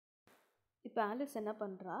இப்போ ஆலிஸ் என்ன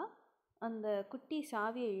பண்ணுறா, அந்த குட்டி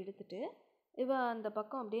சாவியை எடுத்துட்டு இவ அந்த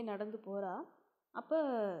பக்கம் அப்படியே நடந்து போகிறா. அப்போ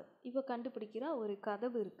இவ கண்டுபிடிக்கிறா ஒரு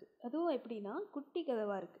கதவு இருக்குது. அதுவும் எப்படின்னா குட்டி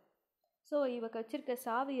கதவாக இருக்குது. ஸோ இவ வச்சிருக்க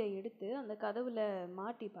சாவியை எடுத்து அந்த கதவில்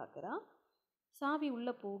மாட்டி பார்க்குறா. சாவி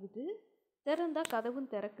உள்ளே போகுது. திறந்தா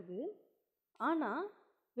கதவும் திறக்குது. ஆனால்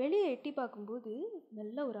வெளியே எட்டி பார்க்கும்போது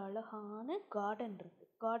நல்ல ஒரு அழகான கார்டன்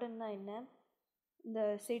இருக்குது. கார்டன்னா என்ன, இந்த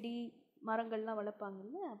செடி மரங்கள்லாம்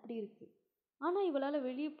வளர்ப்பாங்கல்ல, அப்படி இருக்குது. ஆனால் இவளால்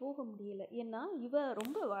வெளியே போக முடியலை. ஏன்னா இவ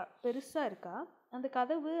ரொம்ப பெருசாக இருக்கா. அந்த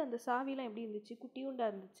கதவு அந்த சாவிலாம் எப்படி இருந்துச்சு, குட்டியுண்டா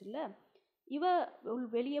இருந்துச்சுல்ல. இவ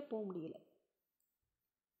வெளியே போக முடியல.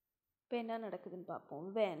 இப்போ என்ன நடக்குதுன்னு பார்ப்போம்.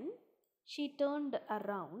 when she turned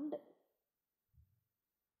around,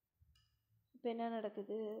 இப்போ என்ன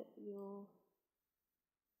நடக்குது, ஐயோ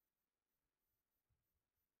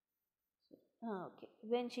okay.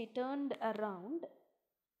 when she turned around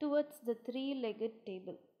towards the three-legged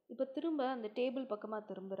table, இப்போ திரும்ப அந்த டேபிள் பக்கமாக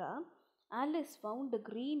திரும்புகிறா. Alice found a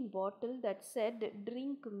green bottle that said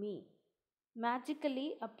drink me magically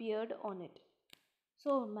appeared on it.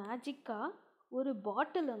 So மேஜிக்காக ஒரு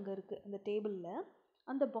பாட்டில் அங்கே இருக்குது அந்த டேபிளில்.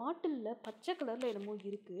 அந்த பாட்டிலில் பச்சை கலரில் என்னமோ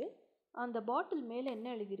இருக்குது. அந்த பாட்டில் மேலே என்ன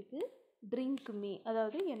எழுதியிருக்கு, ட்ரிங்க் மீ,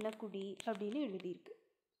 அதாவது என்ன குடி அப்படின்னு எழுதியிருக்கு.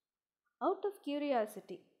 அவுட் ஆஃப்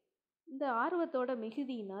கியூரியாசிட்டி, இந்த ஆர்வத்தோட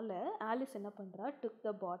மிகுதியினால் ஆலிஸ் என்ன பண்ணுறா, டுக்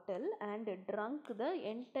த பாட்டில் and trunk the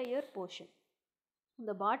entire portion.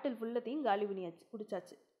 இந்த பாட்டில் ஃபுல்லத்தையும் காலி பண்ணியாச்சு,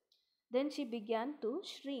 குடிச்சாச்சு. Then she began to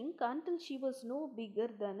shrink until she was no bigger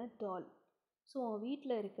than a doll. So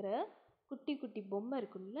வீட்டில் இருக்கிற குட்டி குட்டி பொம்மை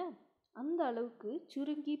இருக்குல்ல, அந்த அளவுக்கு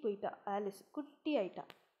சுருங்கி போயிட்டா ஆலிஸ், குட்டி ஆயிட்டா.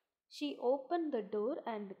 She open the door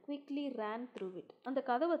and quickly ரேன் through it. அந்த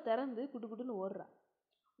கதவை திறந்து குடுகுடுன்னு ஓடுறா.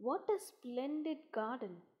 What a ஸ்ப்ளெண்டிட்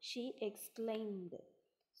garden, she exclaimed.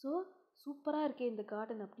 So சூப்பராக இருக்கே இந்த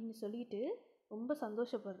கார்டன் அப்படின்னு சொல்லிட்டு ரொம்ப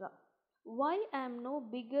சந்தோஷப்படுறா. why I am no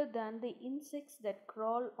bigger than the insects that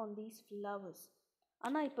crawl on these flowers.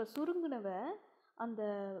 ஆனால் இப்போ சுருங்கினவ, அந்த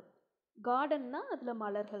கார்டன்னா அதில்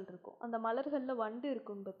மலர்கள் இருக்கும், அந்த மலர்களில் வண்டு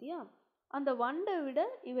இருக்கும் பார்த்தியா, அந்த வண்டை விட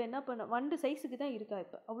இவ என்ன பண்ண, வண்டு சைஸுக்கு தான் இருக்கா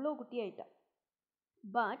இப்போ, அவ்வளோ குட்டி ஆயிட்டா.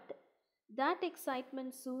 But that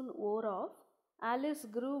excitement soon wore off. Alice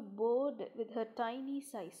grew bored with her tiny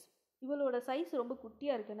size. இவளோட சைஸ் ரொம்ப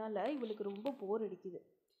குட்டியாக இருக்கனால இவளுக்கு ரொம்ப போர் அடிக்குது.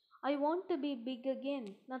 I want to be big again,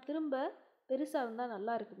 நான் திரும்ப பெருசாக இருந்தால்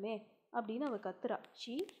நல்லா இருக்குமே அப்படின்னு அவள் கத்துறா.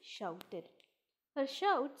 She shouted. Her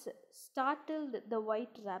shouts startled the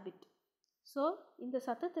white rapid. So இந்த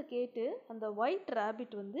சத்தத்தை கேட்டு அந்த ஒயிட்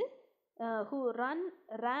ரேபிட் வந்து who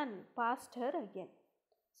ran past her again.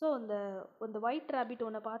 So அந்த ஒயிட் ரேபிட்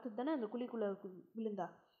ஒன்றை பார்த்துட்டு தானே அந்த குழிக்குள்ளே விழுந்தா.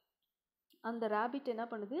 அந்த ரேபிட் என்ன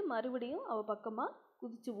பண்ணுது, மறுபடியும் அவள் பக்கமாக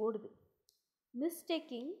குதித்து ஓடுது.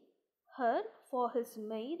 Mistaking her for his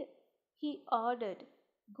maid, he ordered,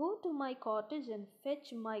 go to my cottage and fetch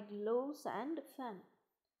my gloves and fan.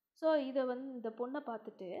 So இதை இந்த பொண்ணை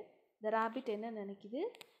பார்த்துட்டு இந்த ரேபிட் என்ன நினைக்குது,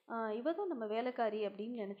 இவ தான் நம்ம வேலைக்காரி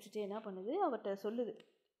அப்படின்னு நினச்சிட்டு என்ன பண்ணுது, அவர்கிட்ட சொல்லுது,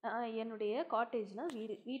 என்னுடைய காட்டேஜ்னால்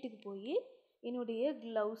வீட்டுக்கு போய் என்னுடைய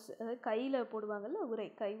க்ளவுஸ், அதாவது கையில் போடுவாங்கள்ல உரை,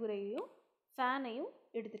 கை உரையையும் ஃபேனையும்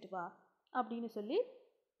எடுத்துகிட்டு வா அப்படின்னு சொல்லி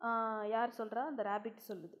யார் சொல்கிறா, அந்த ரேபிட்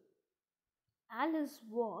சொல்லுது. Alice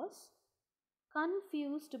was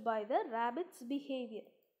confused by the rabbit's behavior.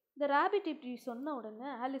 இந்த ரேபிட் இப்படி சொன்ன உடனே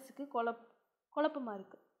ஆலிஸுக்கு குழப்பமாக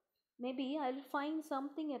இருக்குது. Maybe I'll find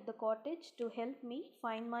something at the cottage to help me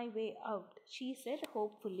find my way out, she said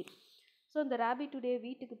hopefully. So இந்த ரேபிட்டுடைய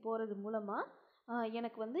வீட்டுக்கு போகிறது மூலமாக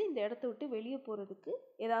எனக்கு இந்த இடத்த விட்டு வெளியே போகிறதுக்கு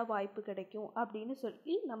ஏதாவது வாய்ப்பு கிடைக்கும் அப்படின்னு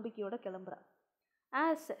சொல்லி நம்பிக்கையோடு கிளம்புறா.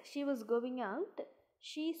 As she was going out,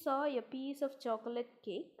 she saw a piece of chocolate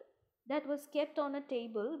cake that was kept on a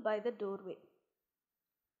table by the doorway.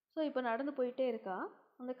 So இப்போ நடந்து போயிட்டே இருக்கா.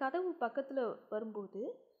 அந்த கதவு பக்கத்தில் வரும்போது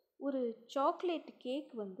ஒரு சாக்லேட் கேக்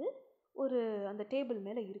ஒரு அந்த டேபிள்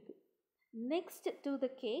மேலே இருக்குது. Next to the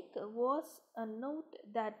cake was a note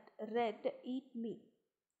that red eat me.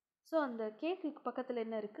 So அந்த கேக்குக்கு பக்கத்தில்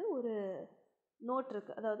என்ன இருக்குது, ஒரு நோட்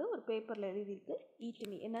இருக்குது, அதாவது ஒரு பேப்பரில் எழுதியிருக்கு, ஈட்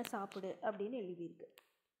மீ, என்ன சாப்பிடு அப்படின்னு எழுதியிருக்கு.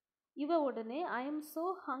 இவ உடனே I am so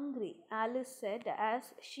hungry, Alice set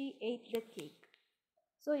as she eight the cake.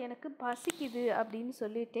 So எனக்கு பசிக்குது அப்படின்னு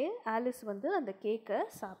சொல்லிட்டு ஆலிஸ் அந்த கேக்கை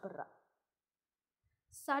சாப்பிட்றா.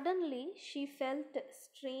 Suddenly she felt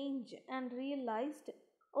strange and realised,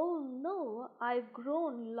 oh no, I've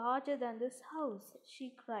grown larger than this house, she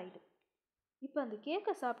cried. இப்போ அந்த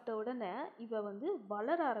கேக்கை சாப்பிட்ட உடனே இவ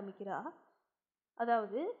வளர ஆரம்பிக்கிறா.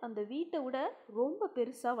 அதாவது அந்த வீட்டை விட ரொம்ப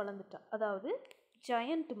பெருசாக வளர்ந்துட்டா, அதாவது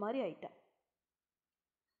ஜயண்ட் மாதிரி ஆயிட்டா.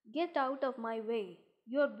 Get out of my way,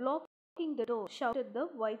 you are blocking the door, shouted the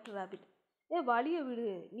white rapid. வழியை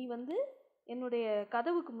விடு, நீ என்னுடைய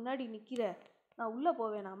கதவுக்கு முன்னாடி நிற்கிற, நான் உள்ளே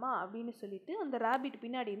போவேனாமா அப்படின்னு சொல்லிட்டு அந்த ரேபிட்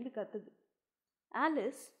பின்னாடி இருந்து கத்துது.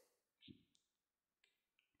 Alice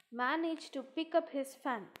manage to pick up his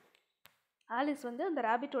fan. Alice வந்து அந்த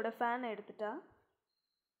ரேபிட்டோட ஃபேனை எடுத்துட்டா.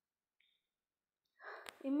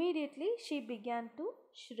 Immediately she began to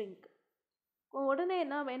shrink. உடனே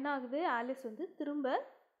என்ன ஆகுது, ஆலிஸ் வந்து திரும்ப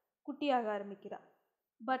குட்டியாக ஆரம்பிக்கிறா.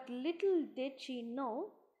 But little did she no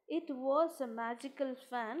it was a magical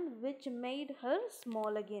fan which mat her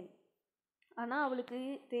small again. ஆனால் அவளுக்கு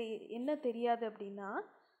என்ன தெரியாது அப்படின்னா,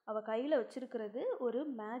 அவள் கையில் வச்சிருக்கிறது ஒரு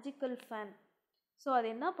மேஜிக்கல் ஃபேன். ஸோ அது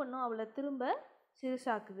என்ன பண்ணும், அவளை திரும்ப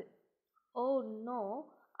சிறுசாக்குது. Oh no,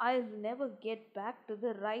 I will never get back to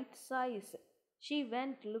the right size. She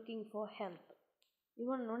vent looking for help.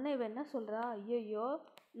 இவன் என்ன சொல்கிறா, ஐயோ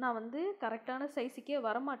நான் வந்து கரெக்டான சைஸுக்கே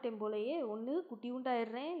வரமாட்டேன் போலையே, ஒன்று குட்டி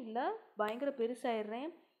உண்டாயிடுறேன் இல்லை பயங்கர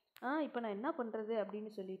பெருசாயிடுறேன், இப்போ நான் என்ன பண்ணுறது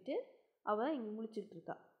அப்படின்னு சொல்லிட்டு அவள் இங்கே முழிச்சிட்டு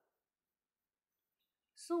இருக்கா.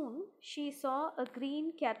 Soon she saw a green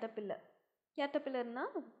caterpillar. கேட்டபில்லர்னா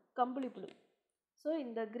கம்பளி புழு. ஸோ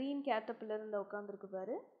இந்த க்ரீன் கேட்டபில்லர் இந்த உட்காந்துருக்கு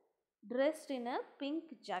பாரு. ட்ரெஸ்ட் இன் அ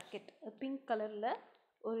பிங்க் ஜாக்கெட். பிங்க் கலரில்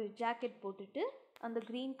ஒரு ஜாக்கெட் போட்டுட்டு அந்த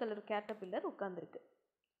க்ரீன் கலர் கேட்டபில்லர் உட்காந்துருக்கு.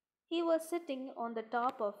 He was sitting on the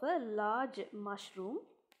top of a large mushroom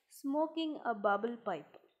smoking a bubble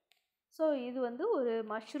pipe. So இது வந்து ஒரு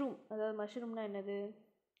மஷ்ரூம், அதாவது மஷ்ரூம்னா என்னது,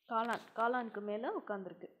 காளானுக்கு மேலே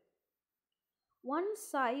உட்காந்துருக்கு. One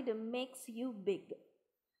side makes you big,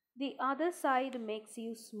 the other side makes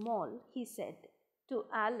you small, he said to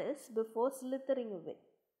Alice before slithering away.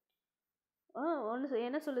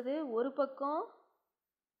 என்ன சொல்லுது, ஒரு பக்கம்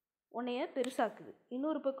உன்னைய பெருசாக்குது,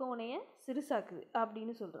 இன்னொரு பக்கம் உன்னைய சிறுசாக்குது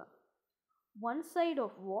அப்படின்னு சொல்கிறான். One side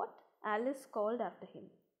of what, Alice called after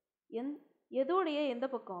him. எதோடைய எந்த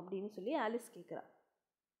பக்கம் அப்படின்னு சொல்லி ஆலிஸ் கேட்குறா.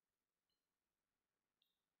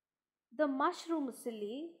 The mushroom,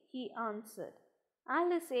 silly, he answered.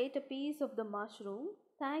 Alice ate a piece of the mushroom.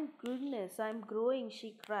 Thank goodness I'm growing, she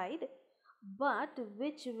cried. But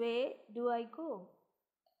which way do I go?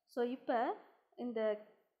 So இப்போ இந்த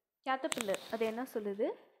caterpillar அது என்ன சொல்லுது,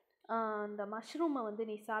 இந்த மஷ்ரூமை வந்து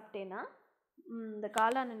நீ சாப்பிட்டேன்னா, இந்த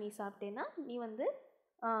காளானை நீ சாப்பிட்டேன்னா நீ வந்து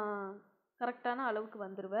கரெக்டான அளவுக்கு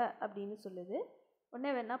வந்துடுவ அப்படின்னு சொல்லுது.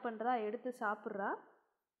 உடனே என்ன பண்ணுறா, எடுத்து சாப்பிட்றா.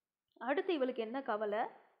 அடுத்து இவளுக்கு என்ன கவலை,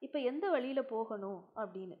 இப்போ எந்த வழியில் போகணும்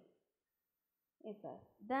அப்படின்னு. இப்போ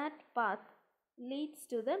that path leads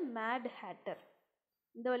to the mad hatter.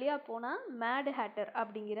 இந்த வழியாக போனால் mad hatter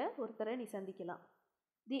அப்படிங்கிற ஒருத்தரை நீ சந்திக்கலாம்.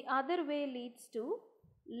 The other way leads to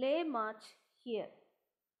lay march here.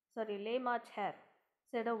 lay march here,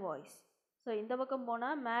 said a voice. So இந்த பக்கம்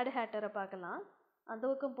போனால் mad hatter பார்க்கலாம், அந்த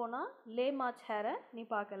பக்கம் போனால் lay march here நீ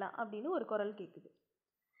பார்க்கலாம் அப்படின்னு ஒரு குரல் கேட்குது.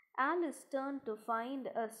 Alice turned to find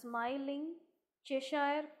a smiling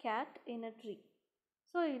Cheshire cat in a tree.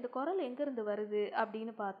 So இந்த குரல் எங்கேருந்து வருது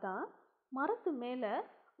அப்படின்னு பார்த்தா, மரத்து மேலே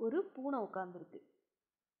ஒரு பூனை உட்காந்துருக்கு.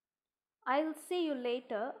 I'll see you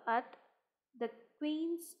later at the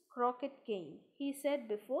Queen's croquet game, he said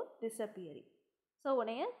before disappearing. So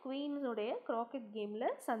உன்னைய குவீன்ஸுடைய croquet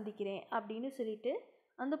கேமில் சந்திக்கிறேன் அப்படின்னு சொல்லிட்டு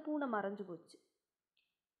அந்த பூனை மறைஞ்சு போச்சு.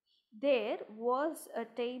 There was a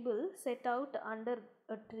table set out under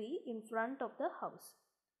a tree in front of the house.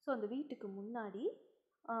 So அந்த வீட்டுக்கு முன்னாடி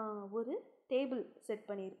ஒரு டேபிள் செட்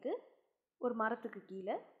பண்ணியிருக்கு ஒரு மரத்துக்கு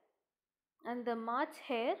கீழே. And the March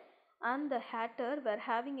hair and the header where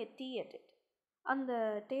having a tea at it. அந்த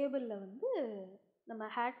டேபிளில் வந்து நம்ம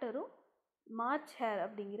ஹேட்டரும் மார்ச் ஹேர்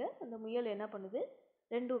அப்படிங்கிற அந்த முயல் என்ன பண்ணுது,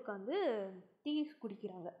 ரெண்டு உட்காந்து டீ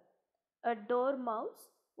குடிக்கிறாங்க. அ door mouse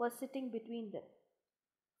was sitting between them,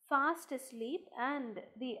 fast asleep, and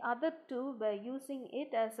the other two were using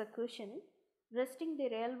it as a cushion, resting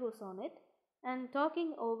their elbows on it and talking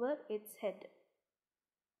over its head.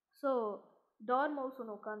 So door mouse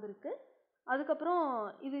ஒன்று உட்காந்துருக்கு. அதுக்கப்புறம்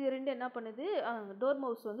இது ரெண்டு என்ன பண்ணுது, door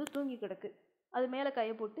mouse வந்து தூங்கி கிடக்கு, அது மேலே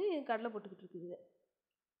கையை போட்டு கடலை போட்டுக்கிட்டு இருக்குது.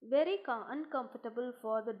 Very uncomfortable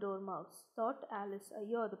for the door mouse, thought Alice.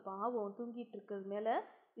 ஐயோ அது பாவம், தூங்கிட்டு இருக்கிறது மேலே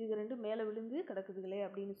இது ரெண்டு மேலே விழுந்து கிடக்குதுங்களே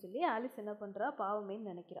அப்படின்னு சொல்லி ஆலிஸ் என்ன பண்ணுறா,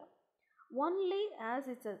 பாவமேன்னு நினைக்கிறா. Only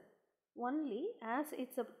as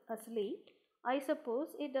it's asleep, I suppose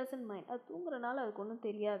it doesn't mind. அது தூங்குறனால அதுக்கு ஒன்றும்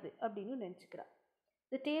தெரியாது அப்படின்னு நினச்சிக்கிறா.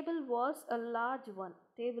 The table was a large one.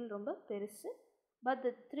 Table ரொம்ப பெருசு. But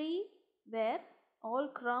the three were all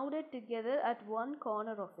crowded together at one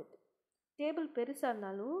corner of it. Table பெருசாக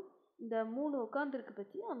இருந்தாலும் இந்த மூணு உட்காந்துருக்கு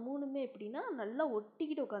பற்றி, மூணுமே எப்படின்னா நல்லா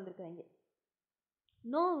ஒட்டிக்கிட்டு உட்காந்துருக்காங்க.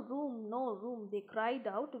 No room, no room, they cried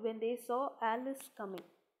out when they saw Alice coming.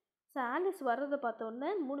 So Alice வர்றதை பார்த்தோன்னே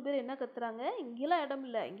மூணு பேர் என்ன கத்துறாங்க, இங்கெல்லாம் இடம்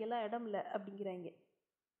இல்லை, இங்கெல்லாம் இடம் இல்லை அப்படிங்கிறாங்க.